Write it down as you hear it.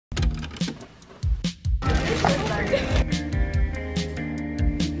I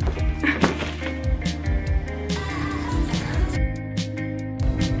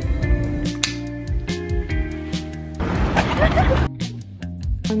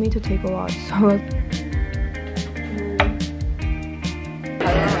need to take a lot, so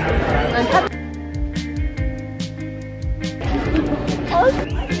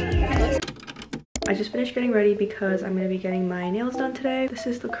I just finished getting ready because I'm going to be getting my nails done today. This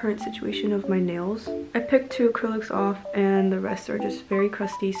is the current situation of my nails. I picked 2 acrylics off and the rest are just very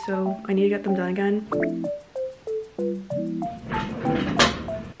crusty, so I need to get them done again.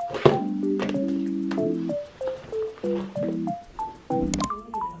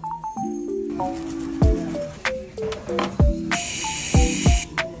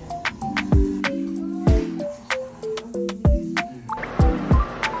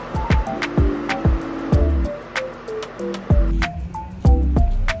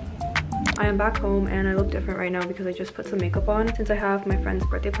 I am back home and I look different right now because I just put some makeup on since I have my friend's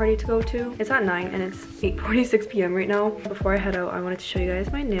birthday party to go to. It's at 9 and it's 8:46 p.m. right now. Before I head out, I wanted to show you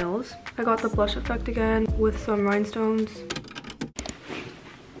guys my nails. I got the blush effect again with some rhinestones.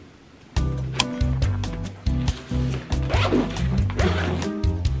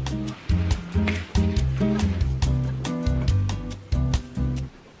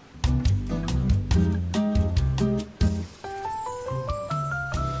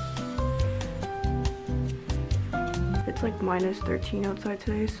 It's like -13 outside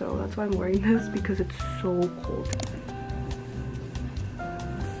today, so that's why I'm wearing this because it's so cold.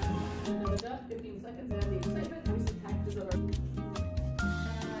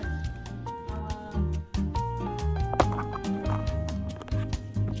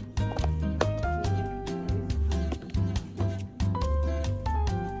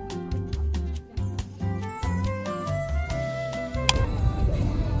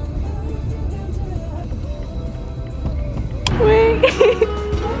 Wait!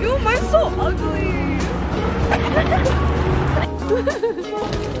 Ew, mine's so ugly!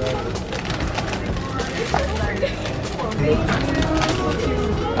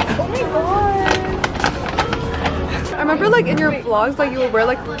 Oh my god! I remember like in your vlogs like you would wear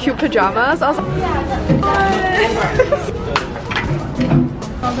like cute pajamas. I was like,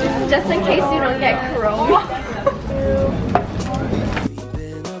 just in case you don't get chrome.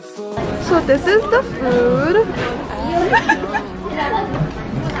 so this is the food.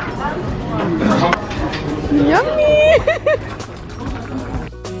 Yummy!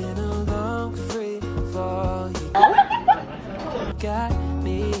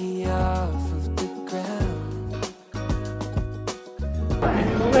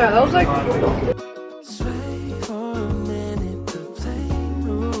 Yeah, that was like...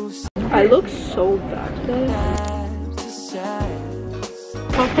 I look so bad today. That's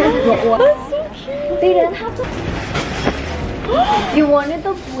so cute! They didn't have to... You wanted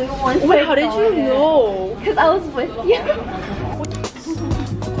the blue one. Wait, how did you know? Because I was with you.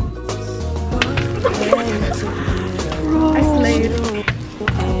 I slayed.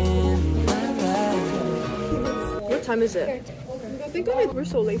 What time is it? I think we're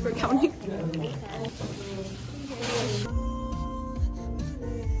so late for counting.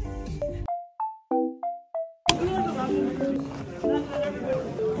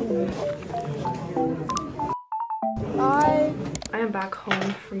 I am back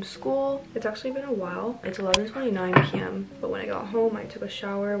home from school. It's actually been a while. It's 11:29 p.m. but when I got home I took a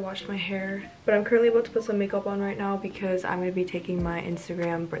shower, washed my hair, but I'm currently about to put some makeup on right now because I'm going to be taking my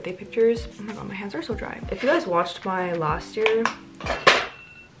Instagram birthday pictures. Oh my god, my hands are so dry. If you guys watched my last year,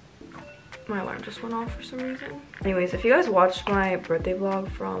 my alarm just went off for some reason. Anyways, if you guys watched my birthday vlog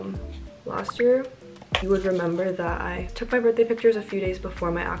from last year, you would remember that I took my birthday pictures a few days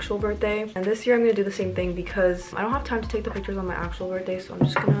before my actual birthday, and this year I'm gonna do the same thing because I don't have time to take the pictures on my actual birthday, so I'm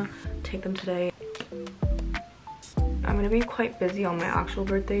just gonna take them today. I'm gonna be quite busy on my actual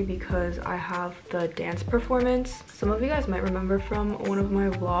birthday because I have the dance performance. Some of you guys might remember from one of my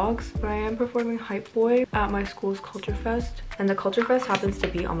vlogs, but I am performing Hype Boy at my school's Culture Fest, and the Culture Fest happens to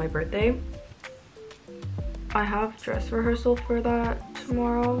be on my birthday. I have dress rehearsal for that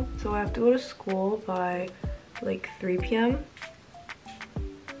tomorrow, so I have to go to school by like 3 p.m.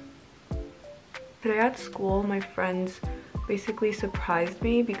 Today at school, my friends basically surprised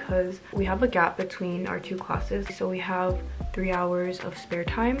me because we have a gap between our 2 classes, so we have 3 hours of spare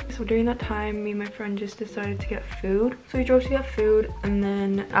time. So during that time, me and my friend just decided to get food. So we drove to get food, and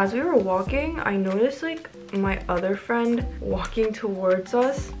then as we were walking, I noticed like my other friend walking towards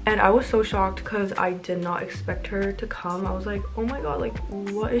us, and I was so shocked because I did not expect her to come. I was like, oh my god, like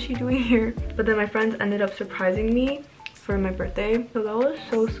what is she doing here? But then my friends ended up surprising me for my birthday, so that was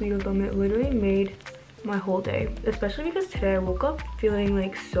so sweet of them. It literally made my whole day, especially because today I woke up feeling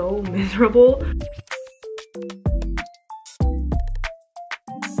like so miserable.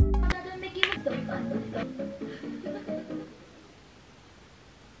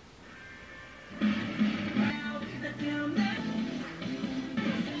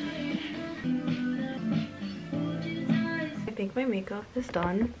 I think my makeup is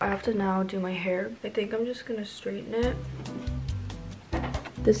done. I have to now do my hair. I think I'm just gonna straighten it.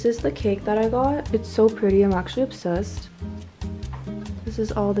 This is the cake that I got. It's so pretty. I'm actually obsessed. This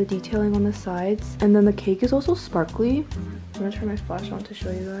is all the detailing on the sides. And then the cake is also sparkly. I'm gonna turn my flash on to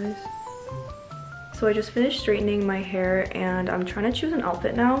show you guys. So I just finished straightening my hair and I'm trying to choose an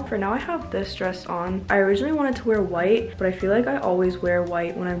outfit now. For now I have this dress on. I originally wanted to wear white, but I feel like I always wear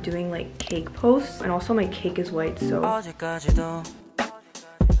white when I'm doing like cake posts, and also my cake is white, so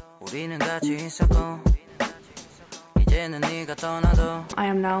I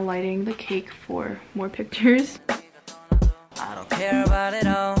am now lighting the cake for more pictures. I don't care about it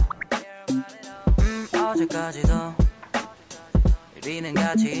all.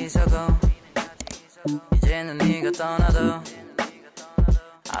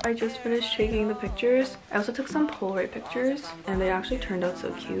 I just finished taking the pictures. I also took some Polaroid pictures and they actually turned out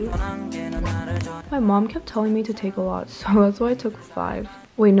so cute. My mom kept telling me to take a lot, so that's why I took 5.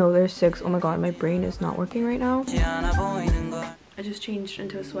 Wait, no, there's 6. Oh my god, my brain is not working right now. I just changed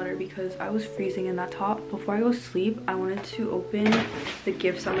into a sweater because I was freezing in that top. Before I go to sleep, I wanted to open the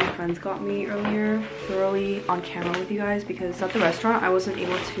gifts that my friends got me earlier thoroughly on camera with you guys, because at the restaurant I wasn't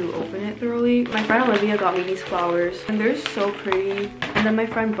able to open it thoroughly. My friend Olivia got me these flowers and they're so pretty. And then my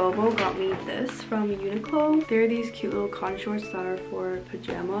friend Bobo got me this from Uniqlo. They're these cute little cotton shorts that are for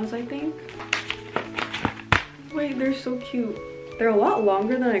pajamas, I think. Wait, they're so cute. They're a lot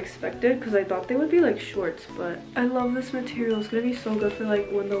longer than I expected because I thought they would be like shorts, but I love this material. It's gonna be so good for like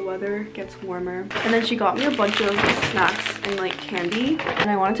when the weather gets warmer. And then she got me a bunch of snacks and like candy.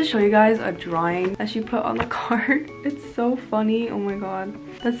 And I wanted to show you guys a drawing that she put on the card. It's so funny. Oh my god.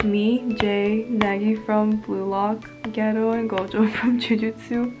 That's me, Jay, Nagi from Blue Lock, Ghetto, and Gojo from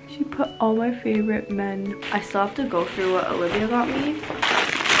Jujutsu. She put all my favorite men. I still have to go through what Olivia got me.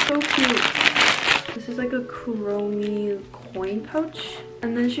 So cute. This is like a Kuromi coin pouch.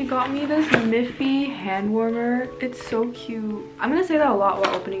 And then she got me this Miffy hand warmer. It's so cute. I'm gonna say that a lot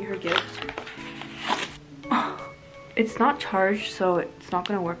while opening her gift. It's not charged, so it's not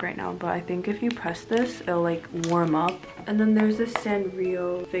gonna work right now, but I think if you press this, it'll like warm up. And then there's this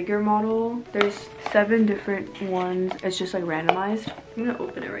Sanrio figure model. There's 7 different ones. It's just like randomized. I'm gonna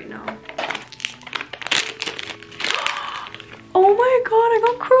open it right now. Oh my god, I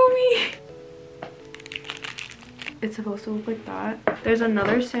got Chromie! It's supposed to look like that. There's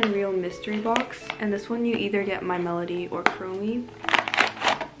another Sanrio mystery box, and this one you either get My Melody or Chromie.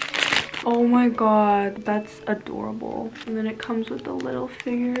 Oh my god, that's adorable. And then it comes with a little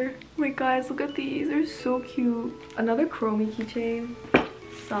figure. Wait guys, look at these, they're so cute. Another Chromie keychain.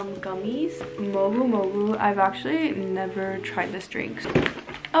 Some gummies. Mogu Mogu. I've actually never tried this drink.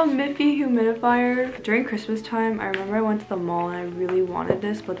 A Miffy humidifier. During Christmas time, I remember I went to the mall and I really wanted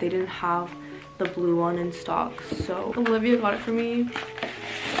this, but they didn't have the blue one in stock, so Olivia got it for me.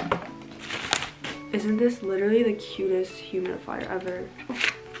 Isn't this literally the cutest humidifier ever?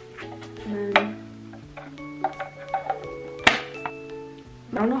 And then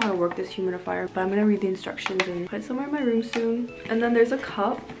I don't know how to work this humidifier, but I'm gonna read the instructions and put it somewhere in my room soon. And then there's a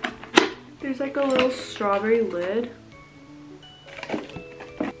cup. There's like a little strawberry lid.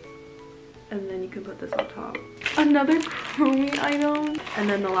 And then you can put this on top. Another Chromie item. And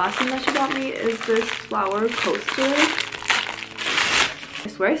then the last thing that she got me is this flower coaster. I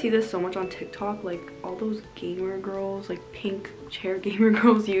swear I see this so much on TikTok, like all those gamer girls, like pink chair gamer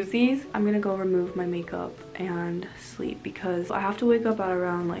girls use these. I'm gonna go remove my makeup and sleep because I have to wake up at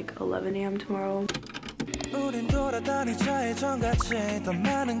around like 11 AM tomorrow. 우린 돌아다니 좌회전같이 더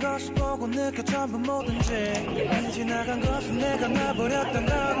많은 것을 보고 느껴 전부 뭐든지 지나간 것은 내가 놔버렸던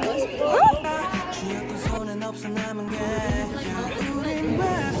건 쥐었던 손엔 없어 남은 게 우린 왜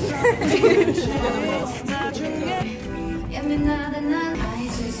싸우는지 나중에 예민하다 난 I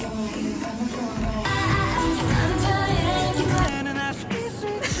just want you coming for me I'm tired 나는 알 수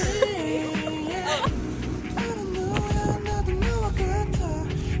있을지 나는 너야 나도 너와 같아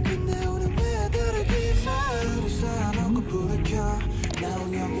근데 우린 왜 다르기서 우리 쌓아놓고 불을 켜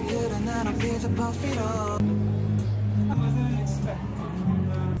나온 연기들은 나눠 피자 퍼피로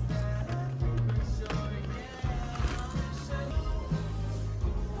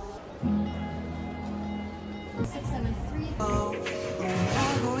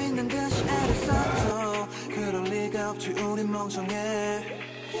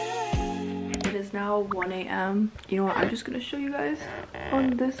It is is now 1 a.m. You know what? I'm just gonna show you guys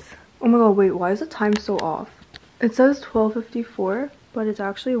on this. Oh my god, wait, why is the time so off? It says 12:54, but it's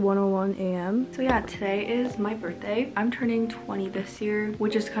actually 1:01 a.m. So yeah, today is my birthday. I'm turning 20 this year,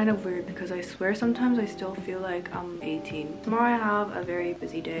 which is kind of weird because I swear sometimes I still feel like I'm 18. Tomorrow I have a very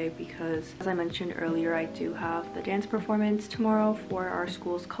busy day because, as I mentioned earlier, I do have the dance performance tomorrow for our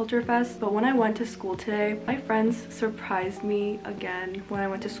school's Culture Fest. But when I went to school today, my friends surprised me again. When I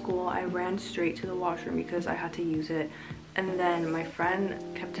went to school, I ran straight to the washroom because I had to use it. And then my friend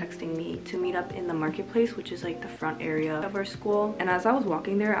kept texting me to meet up in the marketplace, which is like the front area of our school. And as I was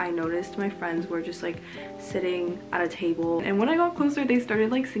walking there, I noticed my friends were just like sitting at a table. And when I got closer, they started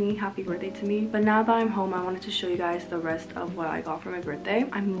like singing happy birthday to me. But now that I'm home, I wanted to show you guys the rest of what I got for my birthday.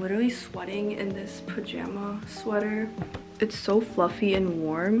 I'm literally sweating in this pajama sweater. It's so fluffy and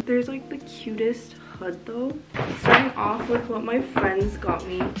warm. There's like the cutest hood though. Starting off with what my friends got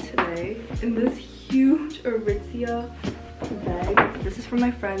me today in this huge Aritzia bag. This is from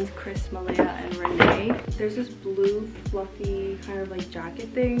my friends Chris, Malaya, and Renee. There's this blue fluffy kind of like jacket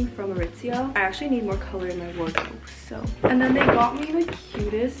thing from Aritzia. I actually need more color in my wardrobe, so. And then they got me the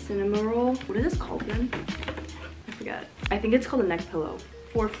cutest cinema roll. What is this called again? I forget. I think it's called a neck pillow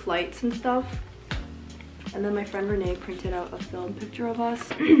for flights and stuff. And then my friend Renee printed out a film picture of us.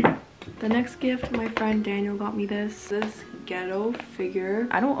 The next gift, my friend Daniel got me this ghetto figure.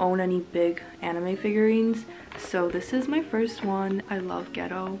 I don't own any big anime figurines, so this is my first one. I love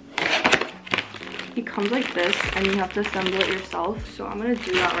ghetto. It comes like this and you have to assemble it yourself, so I'm gonna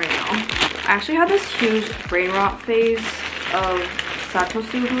do that right now. I actually had this huge brain rot phase of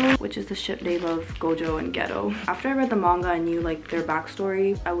Satsuhou, which is the ship name of Gojo and Ghetto. After I read the manga and knew like their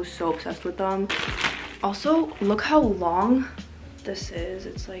backstory, I was so obsessed with them. Also, look how long this is.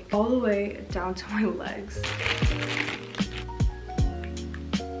 It's like all the way down to my legs.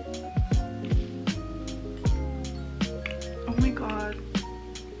 Oh my god.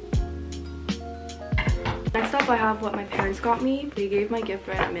 Next up, I have what my parents got me. They gave my gift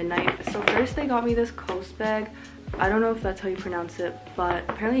right at midnight. So first they got me this Coast bag. I don't know if that's how you pronounce it, but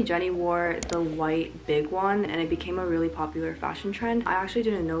apparently Jenny wore the white big one and it became a really popular fashion trend. I actually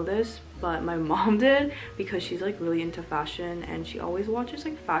didn't know this, but my mom did because she's like really into fashion and she always watches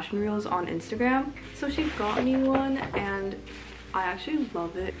like fashion reels on Instagram. So she got me one and I actually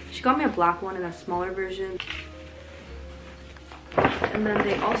love it. She got me a black one in a smaller version. And then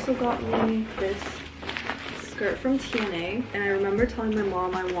they also got me this skirt from TNA, and I remember telling my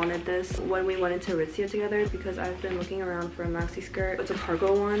mom I wanted this when we went into Aritzia together because I've been looking around for a maxi skirt. It's a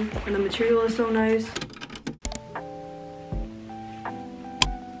cargo one and the material is so nice.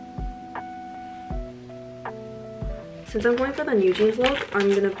 Since I'm going for the New Jeans look, I'm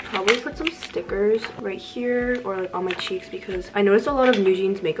gonna probably put some stickers right here or like on my cheeks because I noticed a lot of New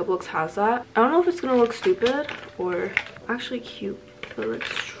Jeans makeup looks has that. I don't know if it's gonna look stupid or actually cute, but let's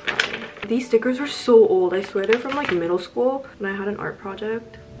try. These stickers are so old. I swear they're from like middle school when I had an art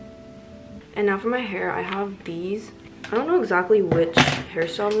project. And now for my hair, I have these. I don't know exactly which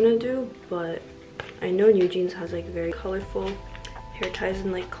hairstyle I'm gonna do, but I know New Jeans has like very colorful hair ties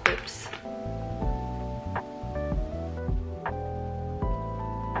and like clips.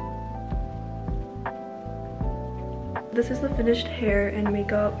 This is the finished hair and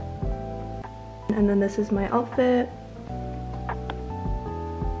makeup. And then this is my outfit.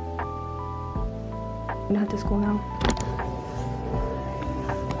 I'm gonna head to school now.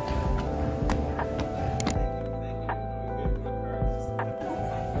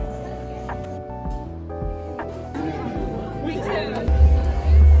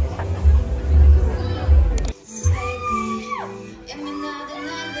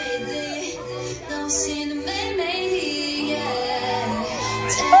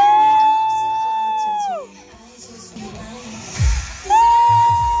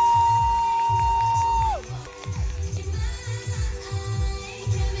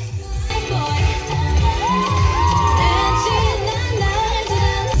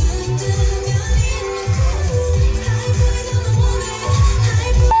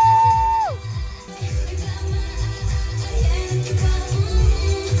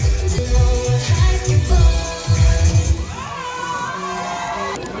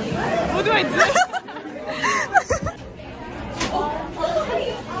 What do I do?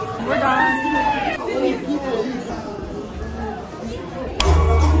 We're done.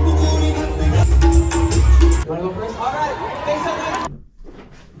 You wanna go first? Alright, thanks so much.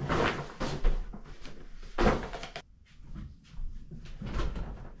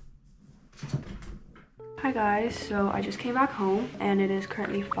 Hi Hi guys, so I just came back home and it is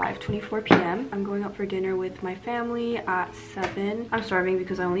currently 5:24 p.m. I'm going out for dinner with my family at 7. I'm starving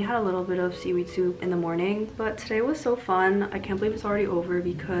because I only had a little bit of seaweed soup in the morning, but today was so fun. I can't believe it's already over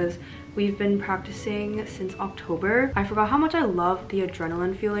because we've been practicing since October. I forgot how much I love the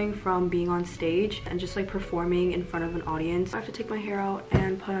adrenaline feeling from being on stage and just like performing in front of an audience. I have to take my hair out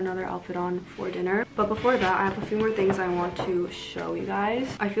and put another outfit on for dinner. But before that, I have a few more things I want to show you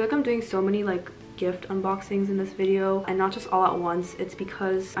guys. I feel like I'm doing so many like gift unboxings in this video and not just all at once. It's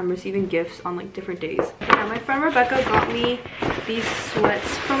because I'm receiving gifts on like different days. Yeah, my friend Rebecca got me these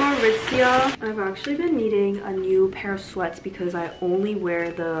sweats from Aritzia. I've actually been needing a new pair of sweats because I only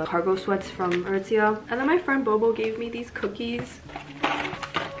wear the cargo sweats from Aritzia. And then my friend Bobo gave me these cookies.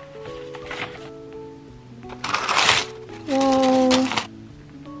 Whoa.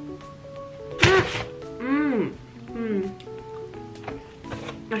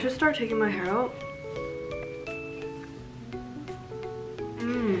 I should start taking my hair out.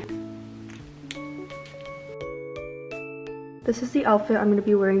 This is the outfit I'm going to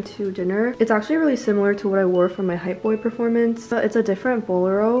be wearing to dinner. It's actually really similar to what I wore for my Hype Boy performance. But it's a different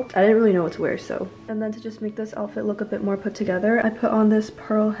bolero. I didn't really know what to wear, so. And then to just make this outfit look a bit more put together, I put on this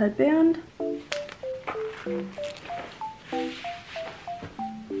pearl headband.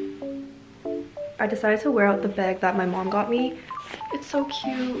 I decided to wear out the bag that my mom got me. It's so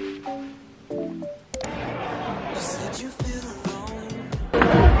cute.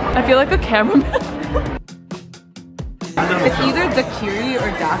 I feel like a cameraman. It's either daiquiri or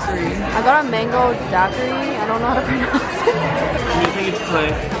daiquiri. I got a mango daiquiri. I don't know how to pronounce it. Anything to play.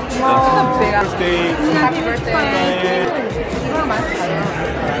 It's a big ass Birthday. Happy birthday.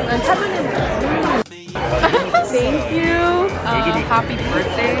 Thank you. Happy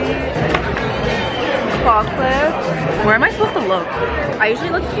birthday. Claw clips. Where am I supposed to look? I usually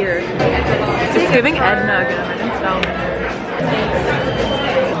look here. It's giving Edna again.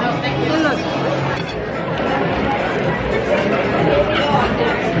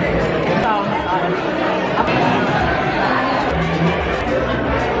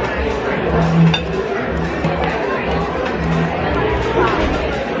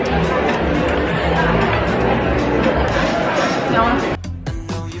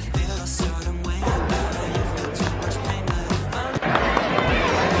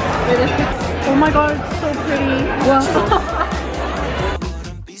 Oh my god, it's so pretty. Wow.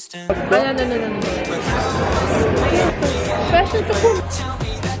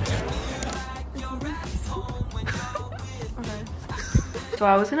 So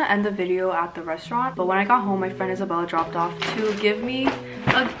I was gonna end the video at the restaurant, but when I got home, my friend Isabella dropped off to give me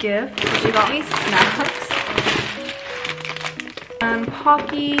a gift. She got me snacks and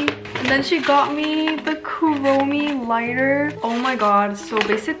Pocky, and then she got me the Kuromi lighter. Oh my god. So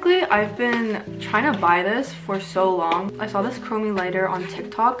basically I've been trying to buy this for so long. I saw this Kuromi lighter on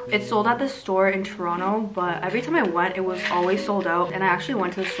TikTok. It's sold at this store in Toronto, but every time I went it was always sold out, and I actually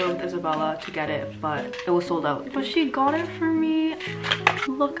went to the store with Isabella to get it, but it was sold out. But she got it for me.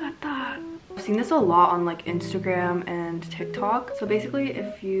 Look at that. I've seen this a lot on like Instagram and TikTok. So basically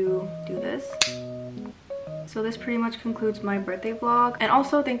if you do this, so this pretty much concludes my birthday vlog. And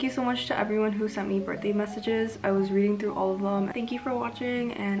also thank you so much to everyone who sent me birthday messages. I was reading through all of them. Thank you for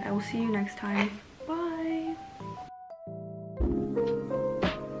watching, and I will see you next time.